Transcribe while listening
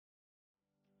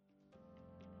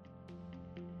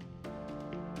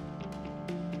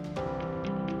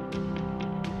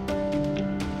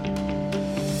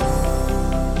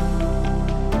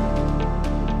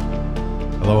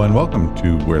Hello and welcome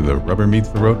to Where the Rubber Meets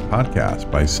the Road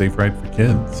podcast by Safe Ride for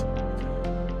Kids.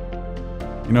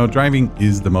 You know, driving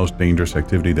is the most dangerous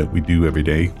activity that we do every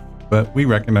day, but we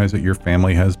recognize that your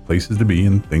family has places to be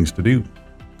and things to do.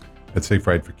 At Safe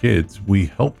Ride for Kids, we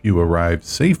help you arrive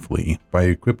safely by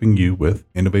equipping you with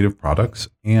innovative products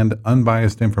and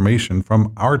unbiased information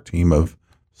from our team of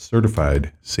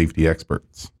certified safety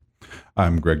experts.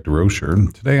 I'm Greg DeRocher,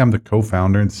 and today I'm the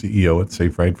co-founder and CEO at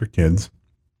Safe Ride for Kids.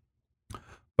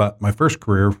 But my first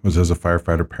career was as a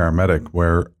firefighter paramedic,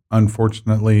 where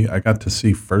unfortunately I got to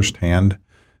see firsthand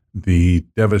the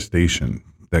devastation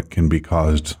that can be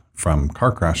caused from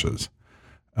car crashes.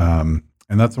 And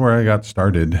that's where I got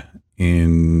started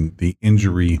in the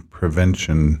injury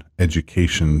prevention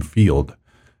education field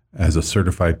as a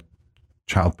certified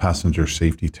child passenger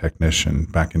safety technician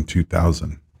back in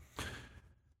 2000.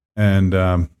 And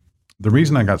the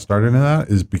reason I got started in that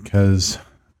is because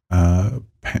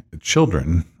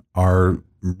children are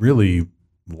really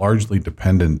largely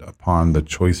dependent upon the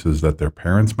choices that their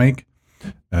parents make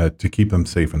to keep them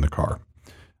safe in the car.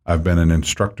 I've been an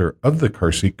instructor of the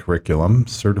car seat curriculum,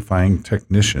 certifying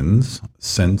technicians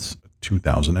since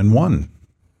 2001.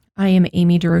 I am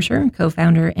Amy DeRocher,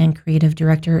 co-founder and creative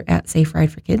director at Safe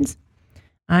Ride for Kids.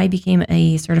 I became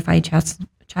a certified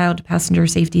child passenger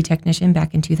safety technician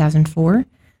back in 2004.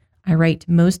 I write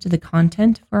most of the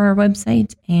content for our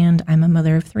website, and I'm a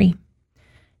mother of 3.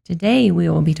 Today, we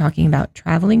will be talking about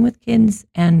traveling with kids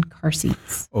and car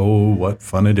seats. Oh, what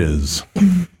fun it is.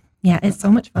 Yeah, it's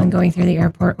so much fun going through the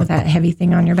airport with that heavy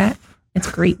thing on your back.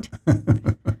 It's great.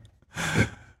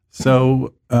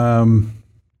 So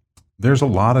there's a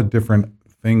lot of different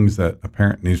things that a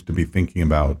parent needs to be thinking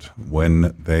about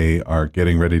when they are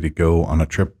getting ready to go on a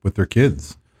trip with their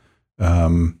kids.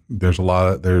 There's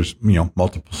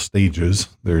multiple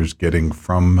stages. There's getting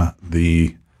from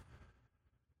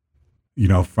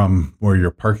from where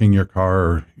you're parking your car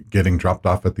or getting dropped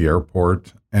off at the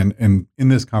airport. And in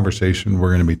this conversation, we're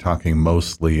going to be talking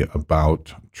mostly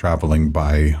about traveling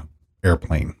by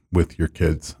airplane with your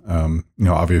kids.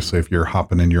 Obviously, if you're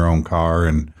hopping in your own car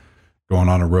and going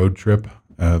on a road trip,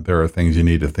 there are things you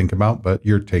need to think about, but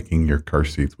you're taking your car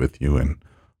seats with you, and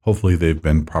hopefully they've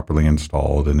been properly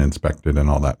installed and inspected and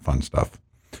all that fun stuff.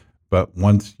 But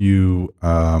once you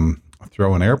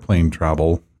throw an airplane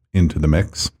travel into the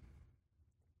mix,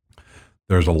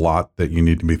 there's a lot that you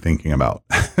need to be thinking about.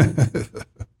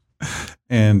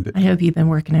 And I hope you've been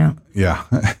working out. Yeah.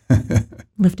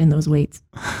 Lifting those weights.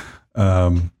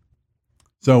 So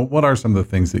what are some of the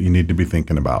things that you need to be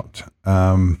thinking about?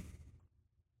 I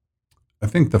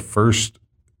think the first,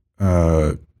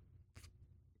 obviously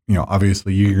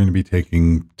you're going to be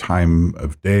taking time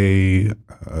of day,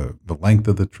 the length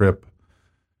of the trip,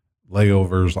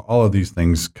 layovers, all of these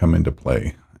things come into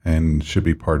play and should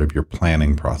be part of your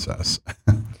planning process.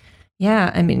 Yeah,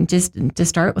 I mean, just to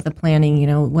start with the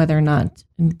planning, whether or not,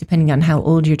 depending on how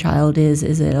old your child is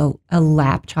it a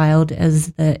lap child,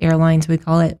 as the airlines would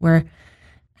call it, where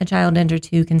a child under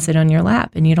 2 can sit on your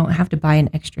lap and you don't have to buy an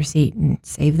extra seat and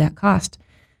save that cost.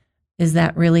 Is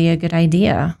that really a good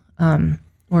idea?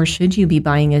 Or should you be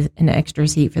buying an extra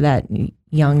seat for that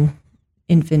young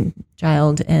infant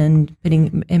child and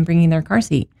bringing their car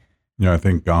seat? I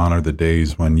think gone are the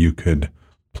days when you could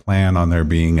plan on there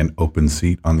being an open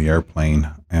seat on the airplane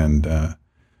and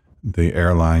the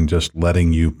airline just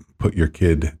letting you put your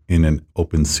kid in an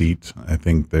open seat. I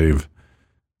think they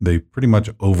pretty much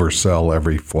oversell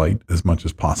every flight as much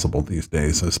as possible these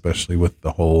days, especially with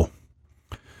the whole.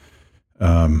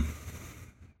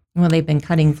 Well, they've been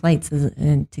cutting flights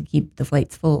to keep the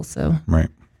flights full. So right.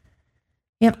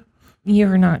 Yep,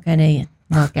 you're not going to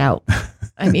knock out.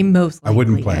 I mean, most likely. I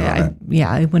wouldn't plan on it.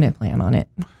 Yeah, I wouldn't plan on it.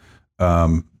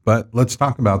 But let's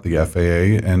talk about the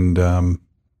FAA and,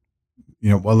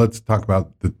 let's talk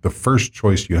about the first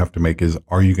choice you have to make is,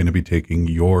 are you going to be taking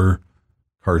your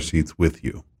car seats with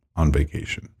you on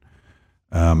vacation?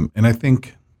 And I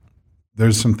think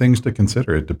there's some things to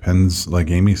consider. It depends,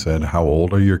 like Amy said, how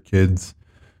old are your kids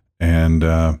and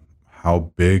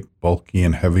how big, bulky,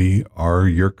 and heavy are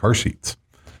your car seats?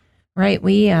 Right.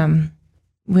 We,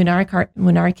 when our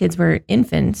kids were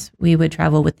infants, we would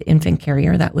travel with the infant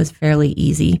carrier. That was fairly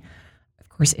easy. Of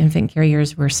course, infant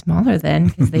carriers were smaller then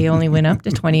because they only went up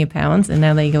to 20 pounds, and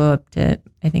now they go up to,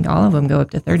 I think all of them go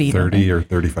up to 30. 30 or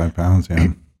 35 pounds,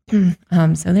 yeah.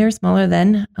 So they were smaller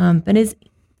then, but it's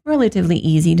relatively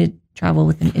easy to travel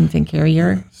with an infant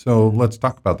carrier. So let's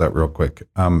talk about that real quick.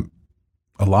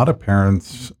 A lot of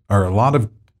parents, or a lot of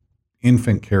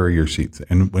infant carrier seats.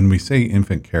 And when we say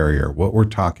infant carrier, what we're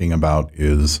talking about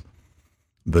is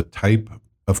the type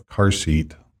of car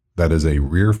seat that is a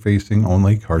rear-facing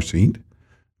only car seat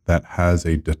that has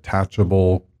a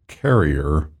detachable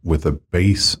carrier with a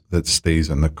base that stays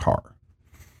in the car.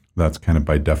 That's kind of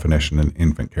by definition an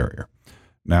infant carrier.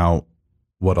 Now,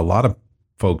 what a lot of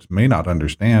folks may not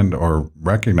understand or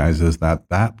recognize is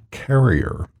that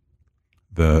carrier,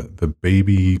 the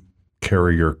baby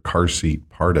carrier car seat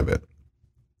part of it,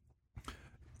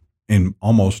 in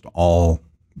almost all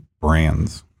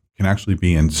brands, can actually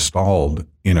be installed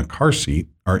in a car seat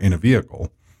or in a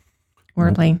vehicle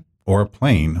or a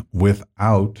plane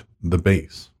without the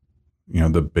base.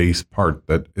 The base part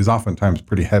that is oftentimes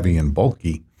pretty heavy and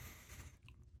bulky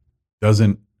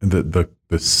doesn't.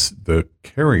 The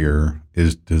carrier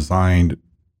is designed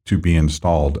to be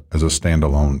installed as a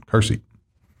standalone car seat,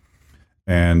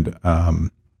 and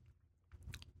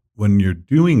when you're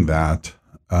doing that,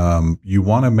 you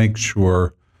want to make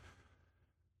sure.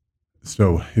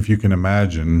 So if you can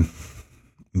imagine,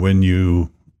 when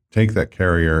you take that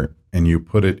carrier and you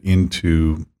put it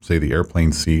into, say, the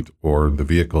airplane seat or the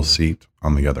vehicle seat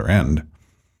on the other end,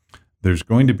 there's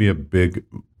going to be a big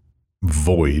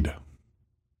void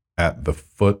at the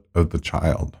foot of the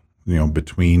child,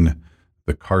 between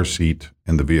the car seat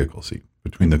and the vehicle seat,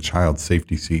 between the child's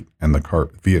safety seat and the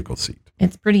vehicle seat.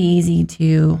 It's pretty easy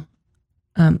to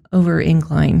over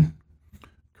incline.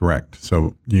 Correct.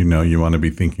 So, you want to be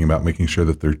thinking about making sure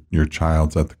that your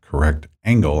child's at the correct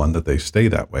angle and that they stay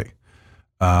that way.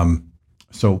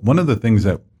 So one of the things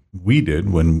that we did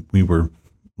when we were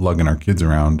lugging our kids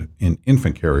around in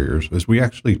infant carriers is we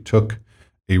actually took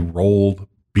a rolled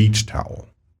beach towel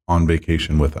on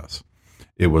vacation with us.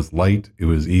 It was light, it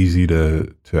was easy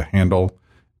to handle,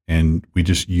 and we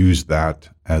just used that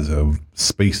as a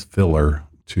space filler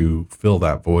to fill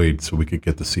that void so we could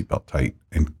get the seatbelt tight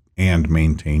and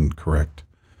maintain correct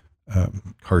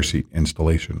car seat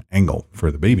installation angle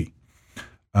for the baby.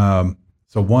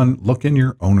 So one, look in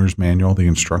your owner's manual, the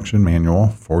instruction manual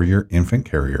for your infant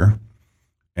carrier,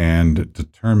 and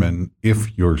determine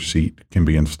if your seat can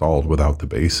be installed without the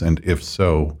base. And if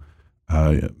so,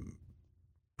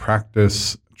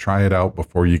 practice, try it out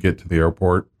before you get to the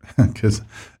airport, because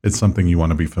it's something you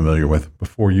want to be familiar with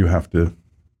before you have to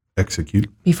execute.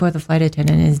 Before the flight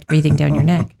attendant is breathing down your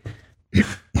neck.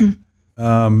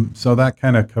 So that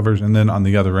kind of covers, and then on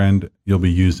the other end, you'll be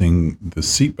using the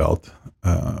seatbelt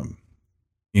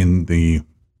in the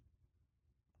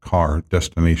car,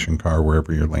 destination car,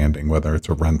 wherever you're landing, whether it's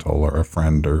a rental or a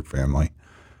friend or family.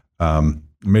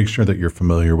 Make sure that you're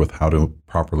familiar with how to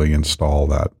properly install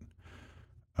that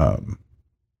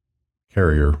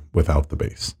carrier without the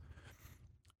base.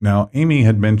 Now, Amy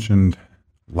had mentioned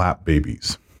lap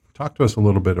babies. Talk to us a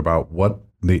little bit about what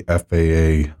the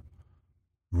FAA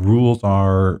rules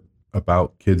are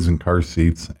about kids in car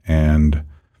seats, and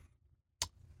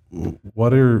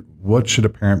what should a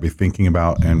parent be thinking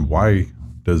about, and why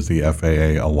does the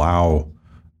FAA allow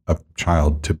a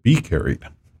child to be carried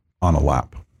on a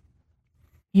lap?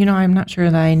 I'm not sure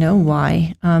that I know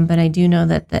why, but I do know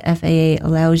that the FAA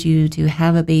allows you to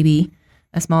have a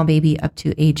small baby up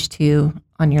to age 2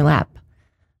 on your lap.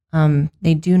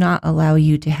 They do not allow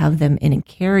you to have them in a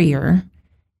carrier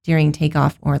during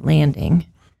takeoff or landing.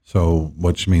 So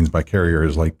what she means by carrier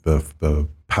is like the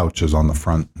pouches on the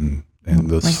front and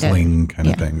the like sling kind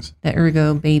of things. The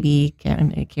ergo baby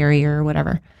carrier or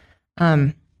whatever.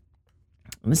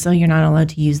 So you're not allowed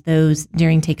to use those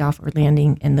during takeoff or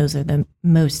landing, and those are the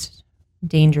most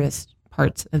dangerous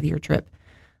parts of your trip.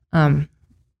 And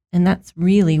that's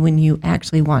really when you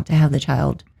actually want to have the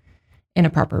child in a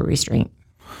proper restraint.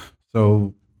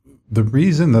 So the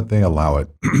reason that they allow it,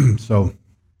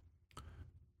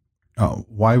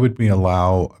 why would we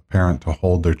allow a parent to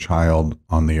hold their child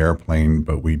on the airplane,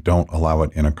 but we don't allow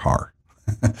it in a car?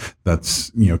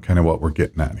 That's, kind of what we're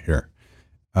getting at here.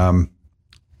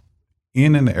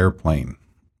 In an airplane,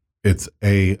 it's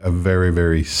a very,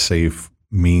 very safe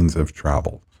means of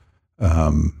travel.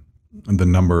 The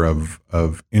number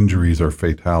of injuries or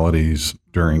fatalities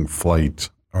during flight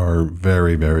are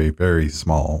very, very, very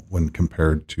small when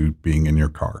compared to being in your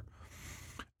car.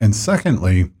 And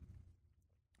secondly,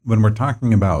 when we're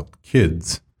talking about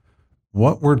kids,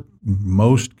 what we're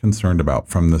most concerned about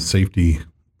from the safety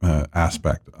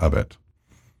aspect of it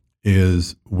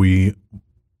is we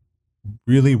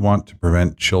really want to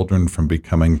prevent children from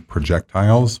becoming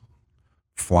projectiles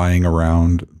flying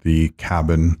around the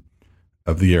cabin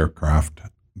of the aircraft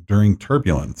during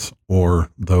turbulence,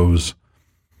 or those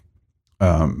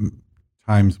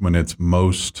times when it's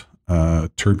most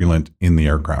turbulent in the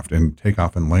aircraft. And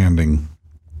takeoff and landing,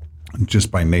 just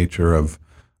by nature of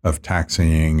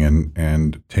taxiing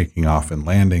and taking off and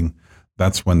landing,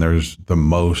 that's when there's the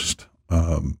most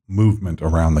movement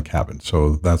around the cabin.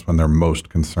 So that's when they're most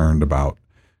concerned about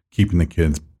keeping the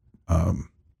kids,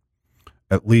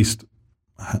 at least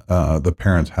the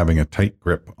parents having a tight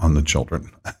grip on the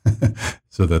children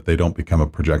so that they don't become a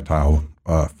projectile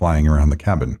flying around the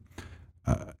cabin.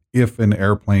 If an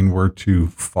airplane were to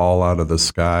fall out of the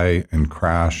sky and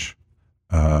crash,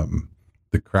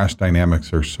 the crash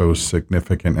dynamics are so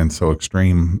significant and so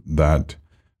extreme that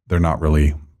they're not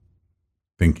really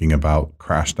thinking about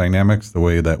crash dynamics the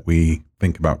way that we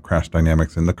think about crash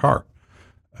dynamics in the car.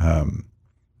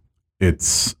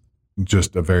 It's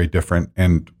just a very different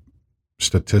and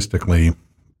statistically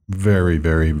very,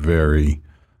 very, very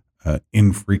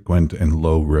infrequent and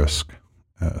low risk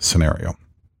scenario,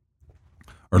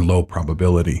 or low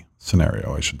probability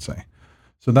scenario, I should say.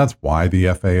 So that's why the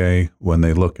FAA, when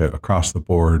they look at across the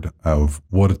board of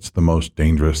what's the most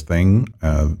dangerous thing,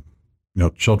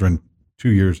 children 2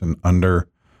 years and under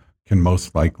can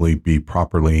most likely be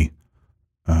properly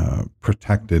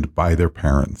protected by their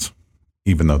parents,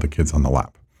 even though the kid's on the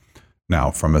lap. Now,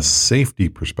 from a safety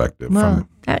perspective,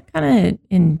 that kind of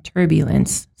in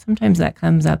turbulence, sometimes that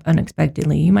comes up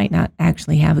unexpectedly. You might not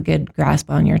actually have a good grasp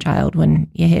on your child when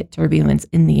you hit turbulence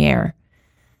in the air.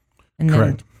 And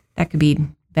correct. That could be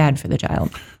bad for the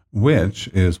child. Which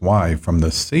is why, from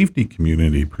the safety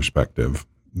community perspective,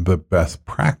 the best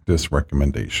practice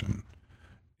recommendation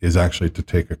is actually to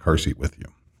take a car seat with you.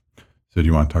 So do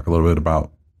you want to talk a little bit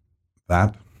about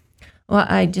that? Well,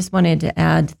 I just wanted to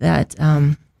add that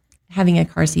having a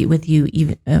car seat with you,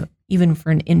 even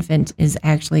for an infant, is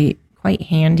actually quite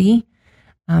handy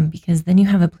because then you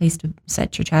have a place to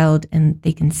set your child and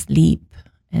they can sleep,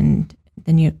 and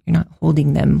then you're not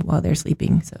holding them while they're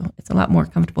sleeping. So it's a lot more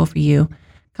comfortable for you,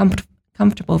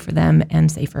 comfortable for them,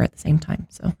 and safer at the same time.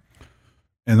 So,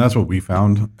 and that's what we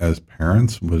found as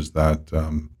parents was that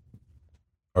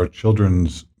our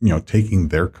children's, taking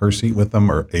their car seat with them,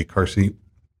 or a car seat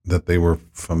that they were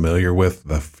familiar with,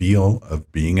 the feel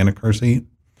of being in a car seat,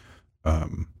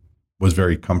 was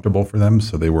very comfortable for them.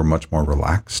 So they were much more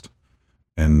relaxed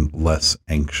and less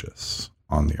anxious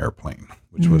on the airplane,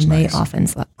 which was nice. They often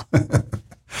slept.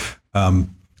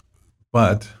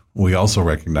 But we also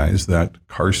recognize that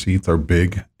car seats are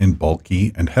big and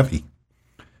bulky and heavy,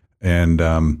 and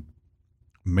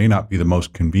may not be the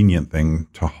most convenient thing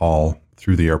to haul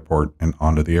through the airport and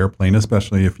onto the airplane,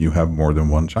 especially if you have more than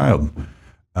one child.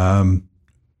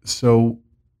 So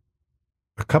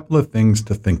a couple of things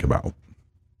to think about.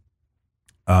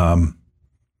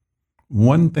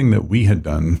 One thing that we had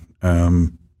done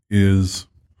is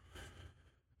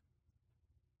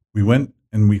we went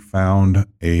and we found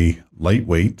a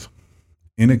lightweight,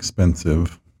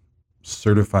 inexpensive,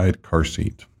 certified car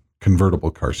seat,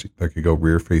 convertible car seat that could go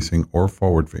rear facing or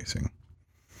forward facing.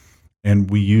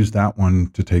 And we used that one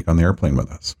to take on the airplane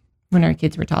with us. When our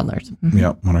kids were toddlers. Mm-hmm.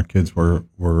 Yeah, when our kids were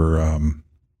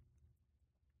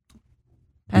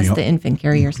past the infant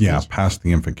carrier stage. Yeah, past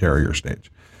the infant carrier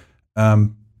stage.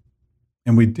 And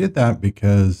we did that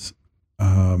because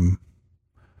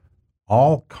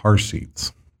all car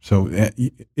seats, so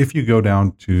if you go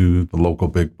down to the local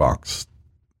big box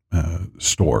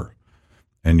store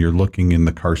and you're looking in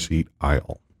the car seat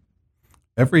aisle,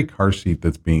 every car seat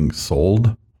that's being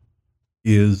sold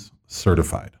is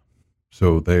certified.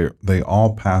 So they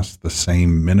all pass the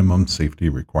same minimum safety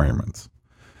requirements.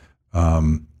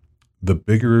 The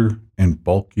bigger and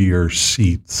bulkier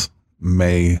seats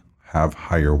may have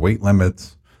higher weight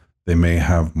limits. They may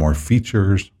have more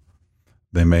features.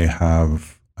 They may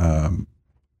have a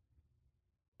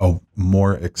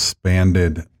more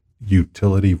expanded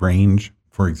utility range.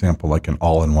 For example, like an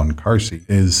all-in-one car seat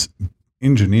is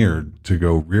engineered to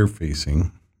go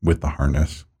rear-facing with the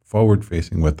harness,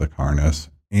 forward-facing with the harness,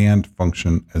 and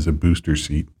function as a booster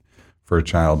seat for a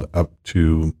child up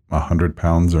to 100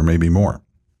 pounds or maybe more.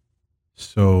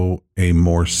 So a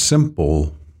more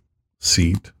simple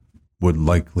seat would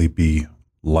likely be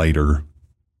lighter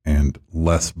and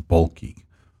less bulky.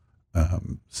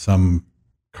 Some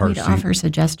car seats offer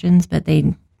suggestions, but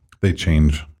they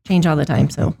change all the time.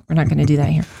 So we're not going to do that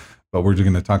here. But we're just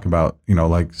going to talk about,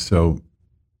 so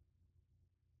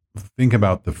think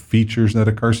about the features that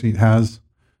a car seat has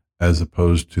as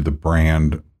opposed to the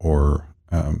brand or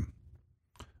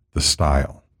the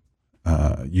style.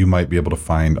 You might be able to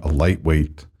find a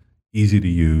lightweight, easy to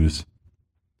use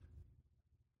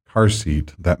car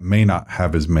seat that may not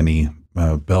have as many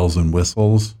bells and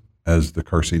whistles as the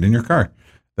car seat in your car.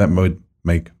 That would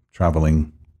make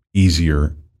traveling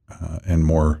easier and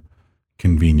more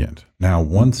convenient. Now,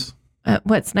 once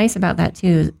what's nice about that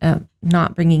too is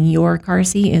not bringing your car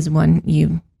seat is one,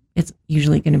 it's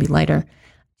usually going to be lighter.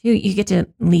 Two, you get to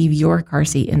leave your car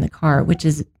seat in the car, which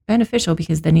is beneficial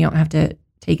because then you don't have to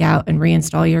take out and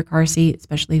reinstall your car seat,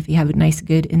 especially if you have a nice,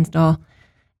 good install.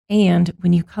 And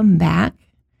when you come back,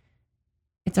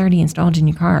 it's already installed in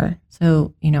your car.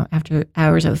 So, after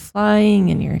hours of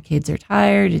flying and your kids are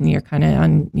tired and you're kind of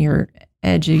on your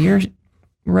edge of your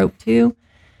rope too,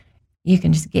 you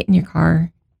can just get in your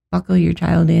car, buckle your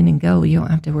child in and go. You don't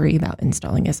have to worry about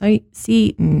installing a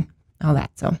seat and all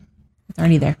that. So it's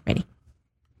already there, ready.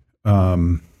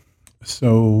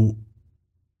 So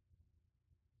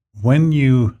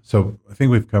I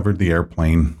think we've covered the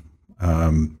airplane,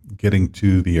 getting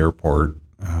to the airport,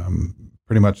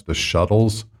 pretty much the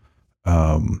shuttles.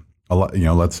 A lot,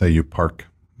 let's say you park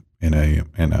at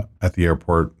the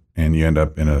airport and you end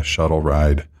up in a shuttle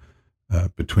ride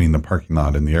between the parking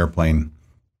lot and the airplane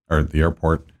or the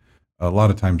airport. A lot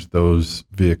of times those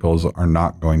vehicles are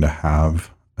not going to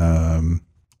have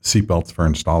seatbelts for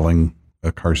installing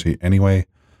a car seat anyway.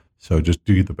 So just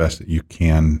do the best that you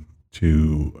can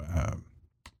to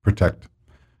protect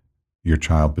your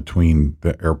child between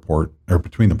the airport or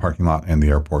between the parking lot and the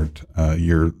airport.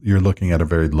 You're looking at a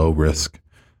very low risk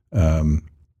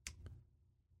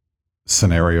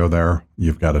scenario there.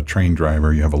 You've got a trained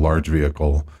driver, you have a large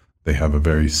vehicle, they have a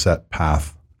very set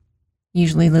path.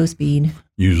 Usually low speed.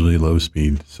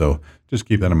 So just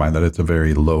keep that in mind that it's a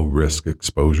very low risk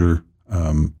exposure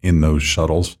in those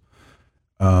shuttles.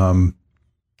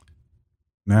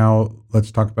 Now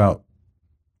let's talk about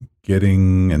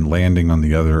getting and landing on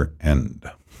the other end.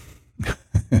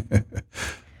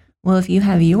 Well, if you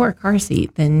have your car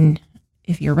seat, then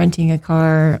if you're renting a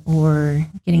car or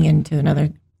getting into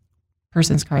another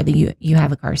person's car, then you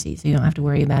have a car seat, so you don't have to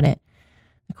worry about it.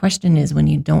 The question is when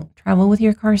you don't travel with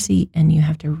your car seat and you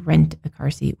have to rent a car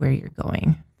seat where you're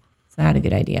going. Is that a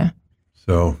good idea?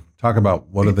 So talk about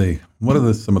what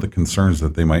are some of the concerns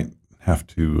that they might have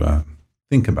to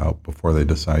think about before they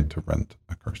decide to rent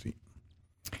a car seat?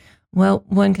 Well,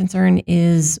 one concern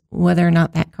is whether or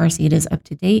not that car seat is up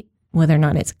to date, whether or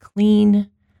not it's clean.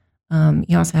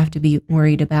 You also have to be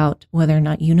worried about whether or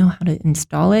not you know how to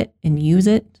install it and use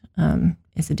it.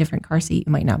 It's a different car seat.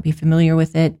 You might not be familiar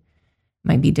with it.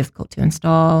 Might be difficult to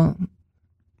install.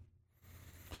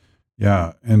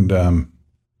 Yeah. And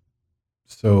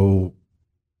so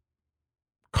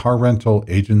car rental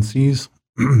agencies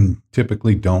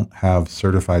typically don't have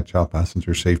certified child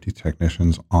passenger safety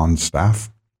technicians on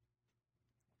staff.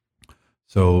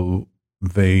 So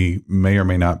they may or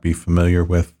may not be familiar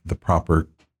with the proper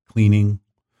cleaning,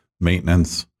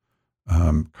 maintenance.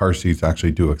 Car seats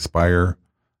actually do expire.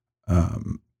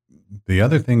 The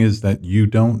other thing is that you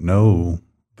don't know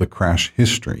the crash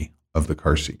history of the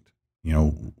car seat.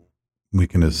 We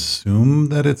can assume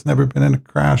that it's never been in a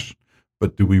crash,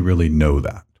 but do we really know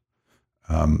that?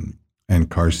 And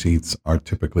car seats are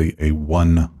typically a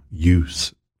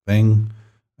one-use thing.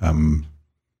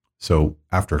 So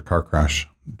after a car crash,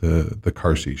 the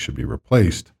car seat should be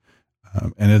replaced.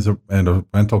 And as a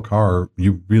rental car,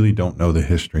 you really don't know the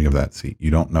history of that seat.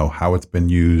 You don't know how it's been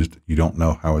used. You don't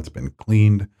know how it's been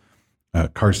cleaned.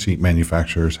 Car seat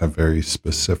manufacturers have very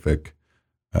specific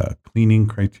cleaning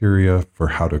criteria for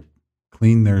how to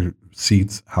clean their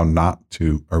seats, how not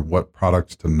to, or what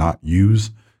products to not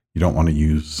use. You don't want to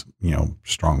use,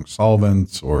 strong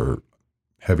solvents or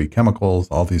heavy chemicals,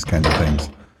 all these kinds of things.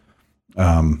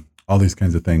 All these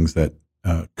kinds of things that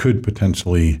could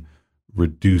potentially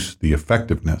reduce the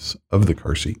effectiveness of the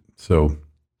car seat. So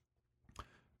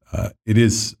it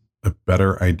is a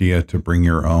better idea to bring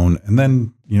your own. And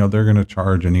then, they're going to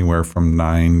charge anywhere from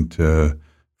 $9 to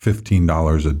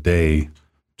 $15 a day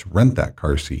to rent that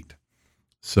car seat.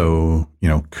 So,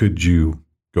 could you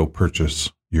go purchase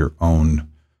your own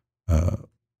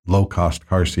low-cost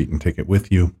car seat and take it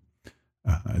with you?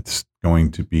 It's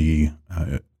going to be,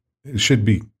 it should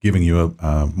be giving you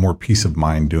a more peace of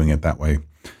mind doing it that way.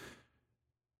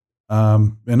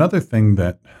 Another thing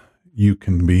that you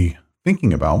can be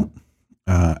thinking about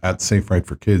at Safe Ride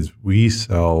for Kids, we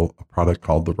sell a product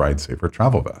called the Ride Safer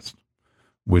Travel Vest,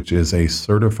 which is a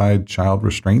certified child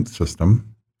restraint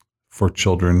system for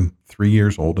children 3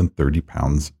 years old and 30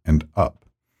 pounds and up.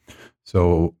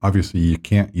 So obviously you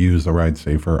can't use a Ride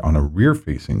Safer on a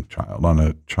rear-facing child, on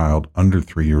a child under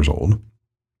 3 years old,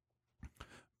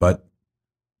 but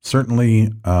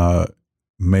certainly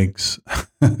makes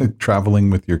traveling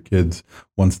with your kids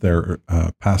once they're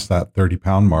past that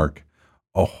 30-pound mark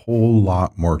a whole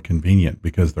lot more convenient,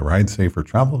 because the Ride Safer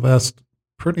Travel Vest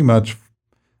pretty much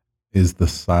is the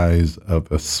size of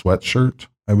a sweatshirt,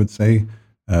 I would say.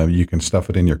 You can stuff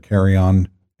it in your carry-on.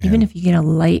 Even if you get a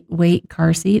lightweight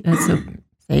car seat, that's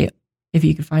say if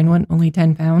you could find one, only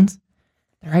 10 pounds.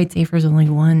 The Ride Safer is only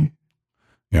 1.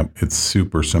 Yep, it's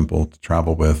super simple to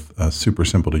travel with, super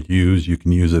simple to use. You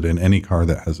can use it in any car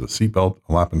that has a seatbelt,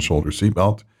 a lap and shoulder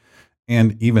seatbelt.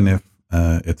 And even if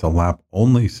it's a lap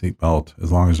only seatbelt,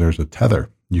 as long as there's a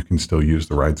tether, you can still use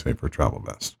the Ride Safer travel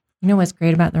vest. You know what's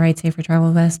great about the Ride Safer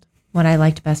travel vest? What I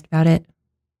liked best about it?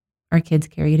 Our kids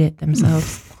carried it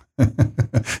themselves.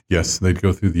 Yes, they'd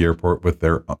go through the airport with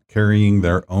carrying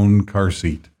their own car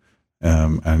seat.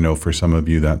 I know for some of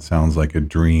you that sounds like a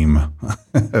dream,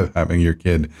 having your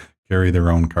kid carry their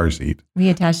own car seat. We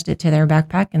attached it to their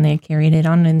backpack and they carried it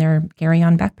on in their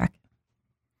carry-on backpack.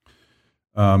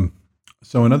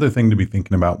 So another thing to be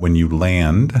thinking about when you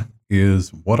land is,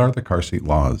 what are the car seat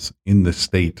laws in the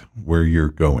state where you're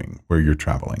going, where you're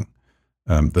traveling,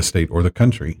 the state or the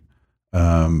country?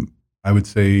 I would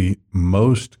say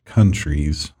most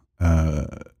countries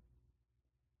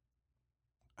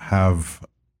have,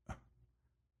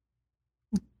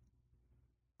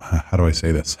 how do I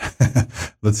say this?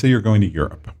 Let's say you're going to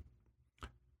Europe.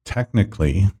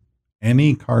 Technically,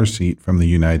 any car seat from the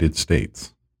United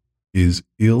States is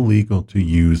illegal to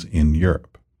use in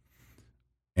Europe.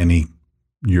 Any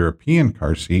European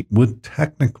car seat would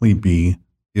technically be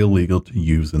illegal to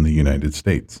use in the United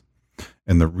States.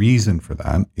 And the reason for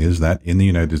that is that in the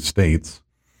United States,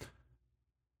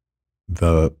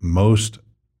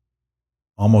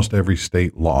 almost every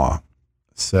state law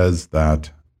says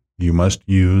that you must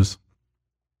use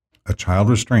a child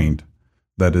restraint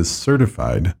that is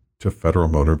certified to Federal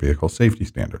Motor Vehicle Safety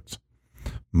Standards.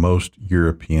 Most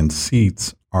European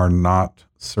seats are not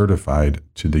certified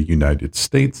to the United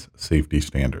States safety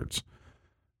standards.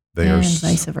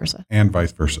 Vice versa. And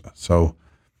vice versa. So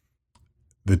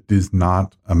that is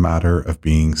not a matter of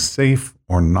being safe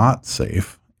or not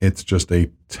safe. It's just a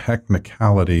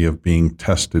technicality of being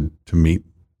tested to meet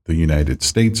the United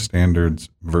States standards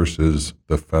versus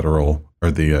the federal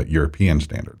or the European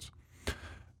standards.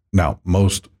 Now,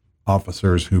 most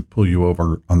officers who pull you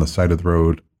over on the side of the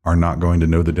road are not going to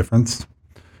know the difference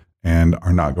and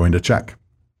are not going to check.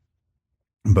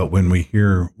 But when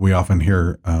we often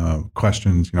hear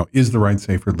questions, is the Ride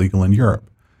Safer legal in Europe?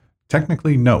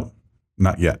 Technically, no,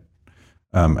 not yet.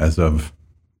 As of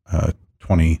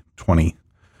 2020,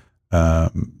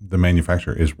 the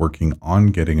manufacturer is working on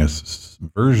getting a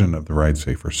version of the Ride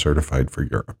Safer certified for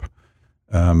Europe.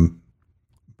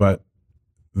 But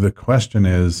the question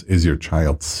is your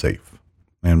child safe?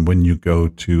 And when you go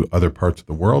to other parts of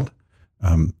the world,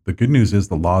 the good news is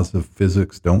the laws of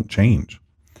physics don't change.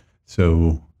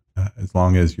 So as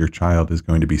long as your child is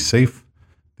going to be safe,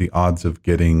 the odds of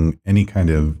getting any kind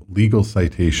of legal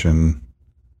citation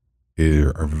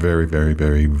are very, very,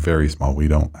 very, very small. We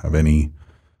don't have any,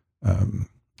 in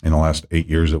the last 8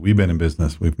 years that we've been in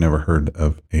business, we've never heard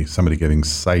of somebody getting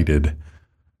cited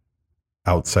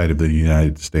outside of the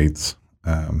United States.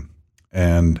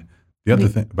 And the other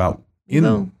thing about...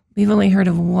 We've only heard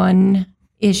of one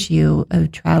issue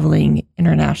of traveling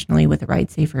internationally with a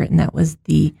Ride Safer, and that was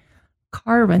the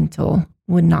car rental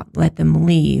would not let them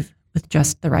leave with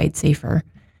just the Ride Safer.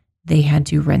 They had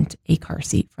to rent a car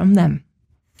seat from them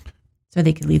so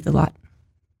they could leave the lot.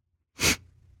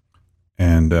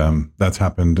 And that's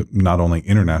happened not only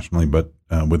internationally, but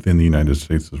within the United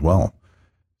States as well.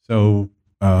 So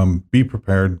be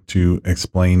prepared to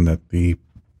explain that the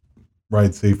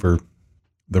Ride Safer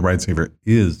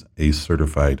is a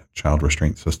certified child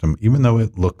restraint system, even though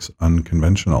it looks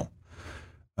unconventional.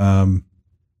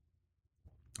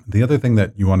 The other thing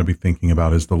that you want to be thinking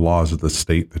about is the laws of the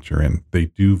state that you're in. They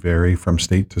do vary from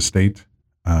state to state,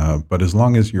 but as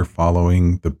long as you're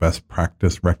following the best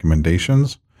practice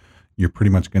recommendations, you're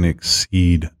pretty much going to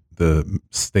exceed the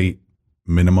state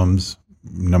minimums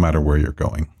no matter where you're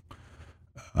going.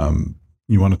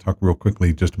 You want to talk real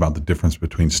quickly just about the difference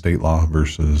between state law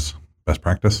versus best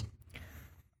practice?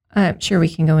 Sure, we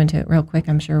can go into it real quick.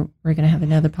 I'm sure we're going to have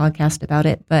another podcast about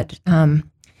it. But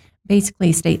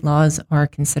basically, state laws are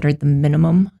considered the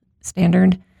minimum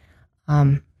standard.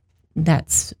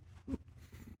 That's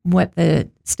what the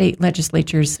state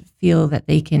legislatures feel that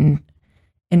they can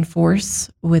enforce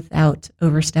without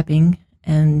overstepping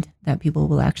and that people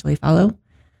will actually follow.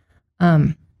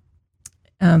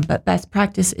 But best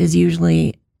practice is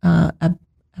usually a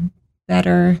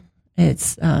better...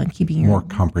 It's keeping more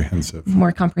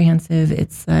comprehensive.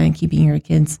 It's keeping your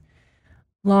kids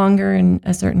longer in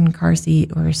a certain car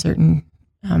seat or a certain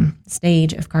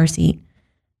stage of car seat.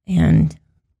 And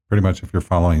pretty much if you're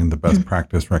following the best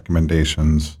practice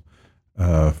recommendations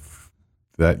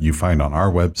that you find on our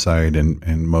website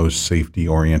and most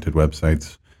safety-oriented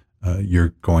websites,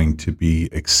 you're going to be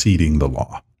exceeding the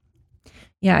law.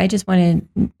 Yeah, I just want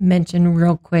to mention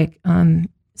real quick,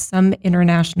 some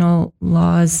international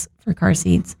laws for car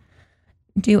seats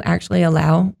do actually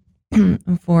allow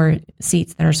for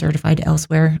seats that are certified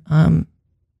elsewhere.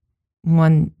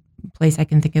 One place I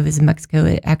can think of is Mexico.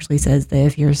 It actually says that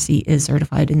if your seat is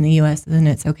certified in the U.S., then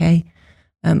it's okay.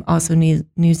 Also,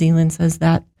 New Zealand says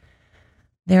that.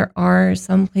 There are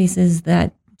some places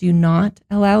that do not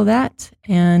allow that,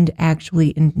 and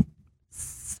actually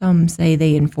some say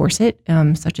they enforce it,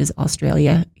 such as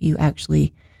Australia.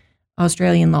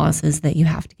 Australian law says that you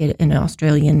have to get an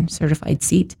Australian certified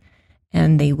seat,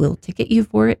 and they will ticket you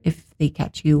for it if they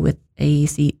catch you with a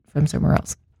seat from somewhere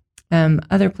else.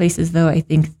 Other places, though, I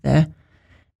think the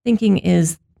thinking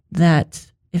is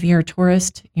that if you're a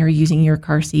tourist, you're using your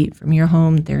car seat from your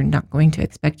home, they're not going to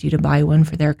expect you to buy one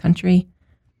for their country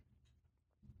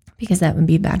because that would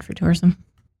be bad for tourism.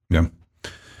 Yeah.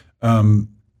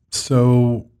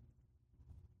 So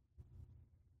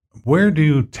where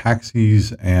do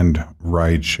taxis and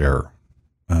rideshare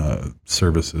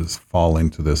services fall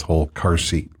into this whole car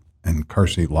seat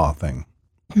law thing?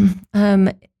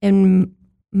 In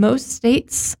most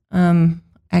states,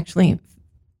 actually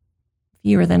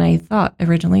fewer than I thought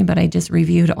originally, but I just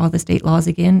reviewed all the state laws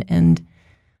again, and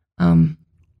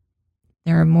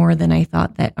there are more than I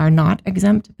thought that are not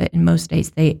exempt, but in most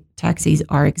states, taxis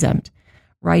are exempt.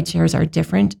 Ride shares are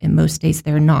different. In most states,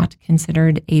 they're not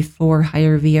considered a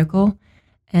for-hire vehicle,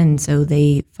 and so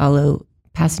they follow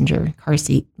passenger car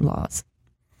seat laws.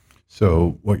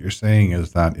 So what you're saying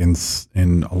is that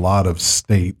in a lot of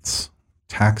states,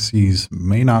 taxis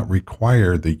may not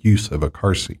require the use of a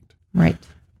car seat. Right.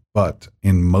 But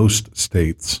in most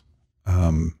states,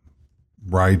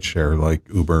 rideshare like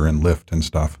Uber and Lyft and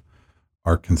stuff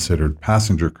are considered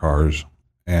passenger cars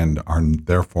and are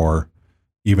therefore,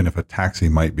 even if a taxi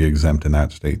might be exempt in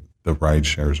that state, the ride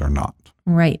shares are not.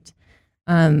 Right.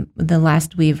 The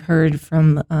last we've heard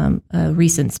from a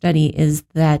recent study is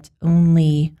that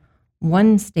only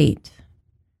one state,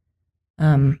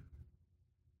 I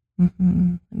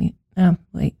don't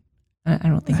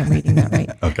think I'm reading that right.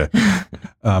 Okay.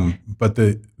 But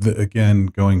again,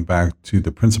 going back to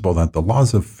the principle that the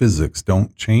laws of physics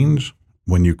don't change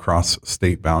when you cross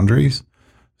state boundaries.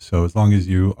 So as long as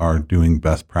you are doing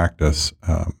best practice,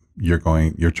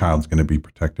 your child's going to be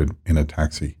protected in a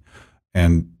taxi.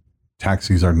 And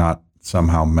taxis are not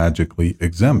somehow magically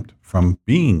exempt from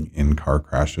being in car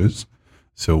crashes.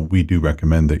 So we do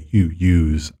recommend that you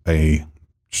use a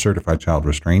certified child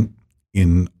restraint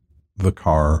in the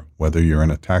car, whether you're in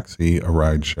a taxi, a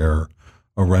ride share,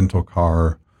 a rental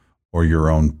car, or your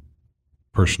own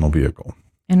personal vehicle.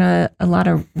 And a lot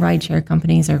of rideshare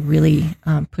companies are really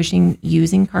pushing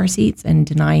using car seats and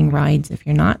denying rides if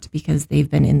you're not, because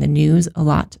they've been in the news a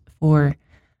lot for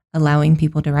allowing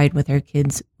people to ride with their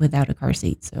kids without a car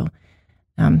seat. So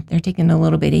they're taking a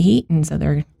little bit of heat, and so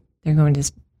they're going to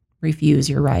refuse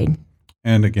your ride.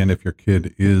 And again, if your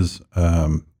kid is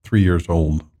 3 years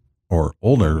old or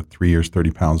older, 3 years,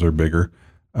 30 pounds or bigger,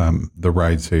 the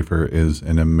Ride Safer is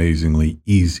an amazingly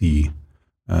easy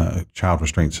child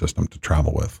restraint system to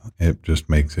travel with. It just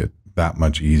makes it that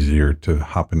much easier to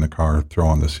hop in the car, throw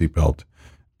on the seatbelt,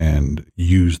 and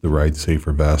use the Ride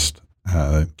Safer vest,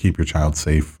 keep your child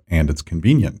safe, and it's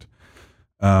convenient.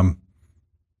 I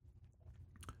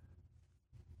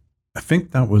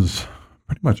think that was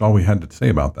pretty much all we had to say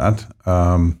about that.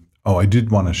 I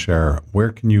did want to share,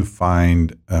 where can you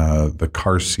find the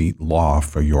car seat law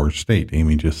for your state?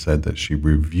 Amy just said that she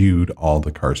reviewed all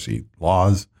the car seat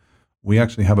laws. We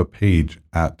actually have a page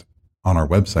on our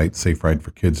website,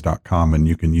 saferideforkids.com, and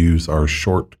you can use our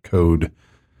short code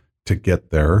to get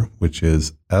there, which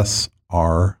is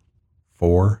SR4,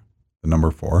 the number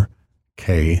 4,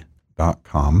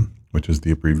 K.com, which is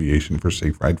the abbreviation for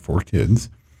Safe Ride for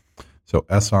Kids. So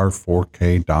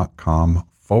SR4K.com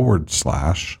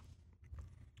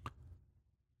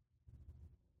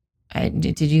 /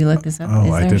 Did you look this up?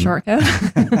 Oh, is there a short code?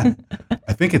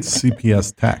 I think it's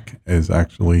CPS Tech is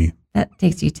actually. That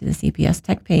takes you to the CPS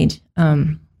Tech page.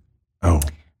 But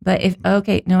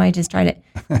I just tried it.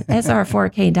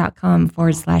 SR4K.com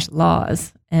 /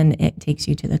 laws, and it takes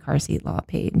you to the car seat law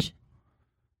page.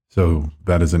 So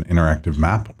that is an interactive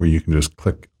map where you can just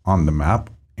click on the map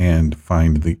and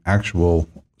find the actual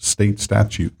state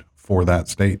statute for that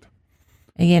state.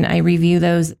 Again, I review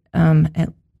those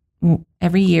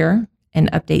every year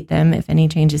and update them. If any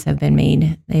changes have been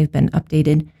made, they've been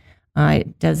updated.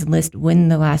 It does list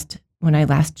when I last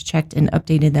checked and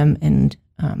updated them. And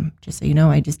just so you know,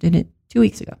 I just did it 2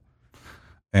 weeks ago.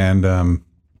 And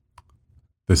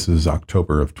this is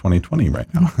October of 2020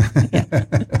 right now.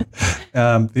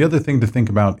 The other thing to think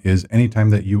about is anytime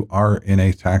that you are in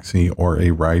a taxi or a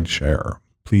ride share,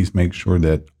 please make sure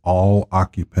that all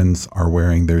occupants are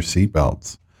wearing their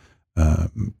seatbelts.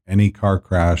 Any car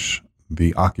crash,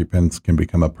 the occupants can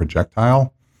become a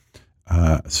projectile.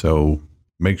 So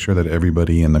make sure that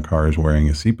everybody in the car is wearing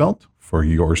a seatbelt for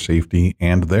your safety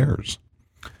and theirs.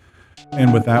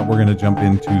 And with that, we're going to jump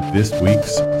into this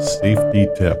week's safety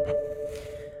tip.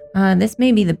 This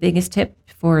may be the biggest tip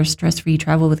for stress-free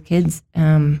travel with kids,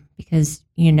 because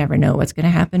you never know what's going to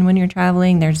happen when you're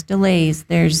traveling. There's delays.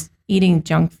 There's eating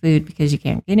junk food because you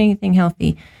can't get anything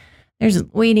healthy. There's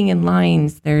waiting in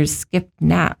lines. There's skipped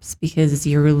naps because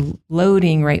you're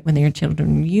loading right when your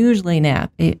children usually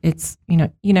nap. It's you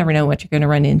never know what you're going to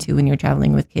run into when you're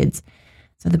traveling with kids.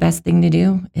 So the best thing to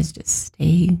do is just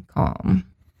stay calm.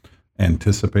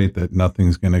 Anticipate that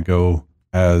nothing's going to go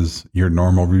as your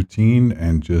normal routine,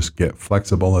 and just get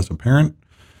flexible as a parent,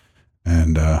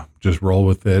 and just roll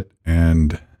with it.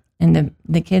 And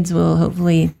the kids will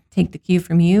hopefully take the cue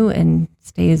from you and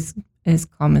stay as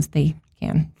calm as they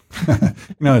can.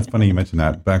 It's funny you mentioned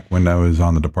that. Back when I was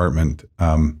on the department,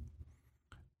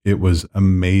 it was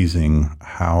amazing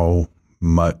how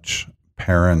much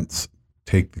parents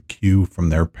take the cue from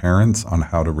their parents on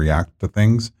how to react to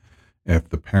things. If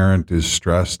the parent is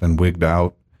stressed and wigged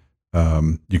out,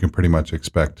 you can pretty much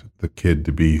expect the kid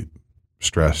to be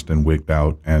stressed and wigged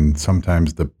out. And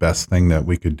sometimes the best thing that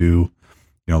we could do,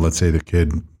 let's say the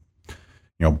kid,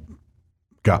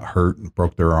 got hurt and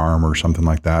broke their arm or something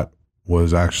like that,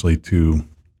 was actually to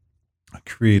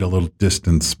create a little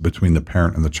distance between the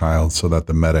parent and the child so that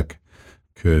the medic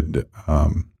could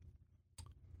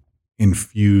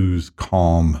infuse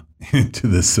calm into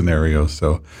this scenario.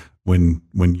 So when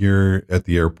you're at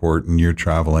the airport and you're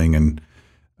traveling, and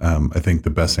I think the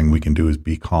best thing we can do is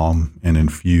be calm and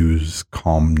infuse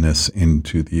calmness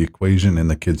into the equation, and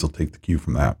the kids will take the cue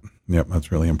from that. Yep,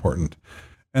 that's really important.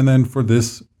 And then for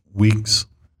this week's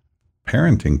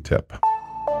parenting tip.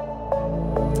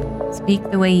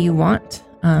 Speak the way you want.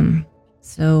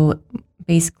 So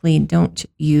basically, don't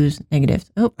use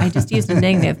negatives. Oh, I just used a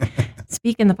negative.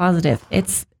 Speak in the positive.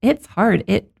 It's hard.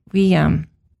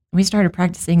 We started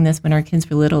practicing this when our kids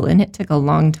were little, and it took a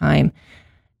long time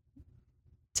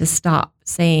to stop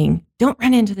saying, "Don't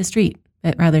run into the street,"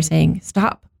 but rather saying,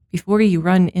 "Stop before you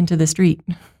run into the street.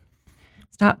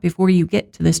 Stop before you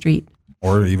get to the street."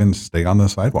 Or even stay on the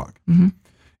sidewalk. Mm-hmm.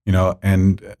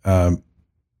 And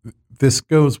this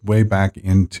goes way back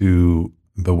into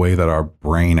the way that our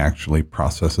brain actually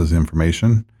processes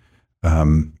information.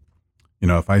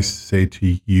 If I say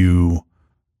to you,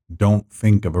 don't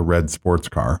think of a red sports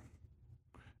car,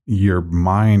 your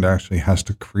mind actually has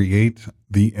to create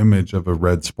the image of a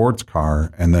red sports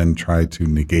car and then try to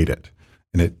negate it.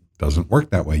 And it doesn't work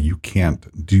that way. You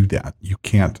can't do that. You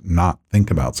can't not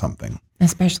think about something.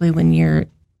 Especially when you're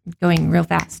going real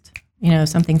fast.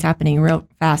 Something's happening real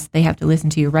fast. They have to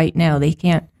listen to you right now. They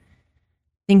can't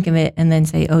think of it and then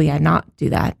say, "Oh yeah, not do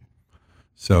that."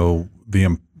 So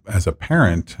as a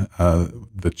parent,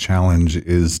 the challenge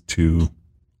is to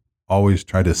always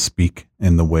try to speak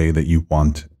in the way that you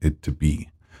want it to be.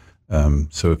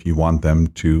 So if you want them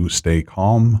to stay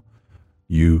calm,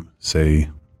 you say,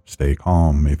 stay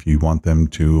calm. If you want them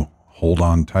to hold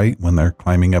on tight when they're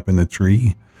climbing up in the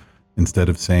tree, instead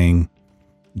of saying,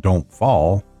 don't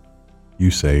fall, you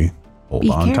say, hold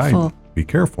on tight. Be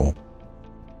careful.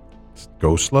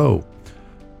 Go slow.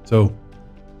 So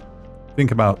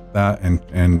think about that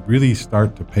and really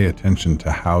start to pay attention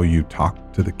to how you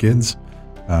talk to the kids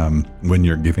when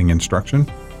you're giving instruction,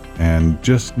 and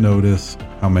just notice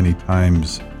how many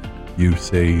times you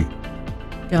say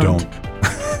don't.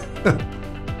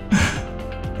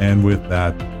 And with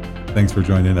that, thanks for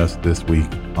joining us this week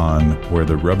on Where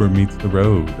the Rubber Meets the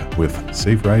Road with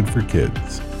Safe Ride for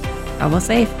Kids. Travel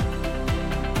safe.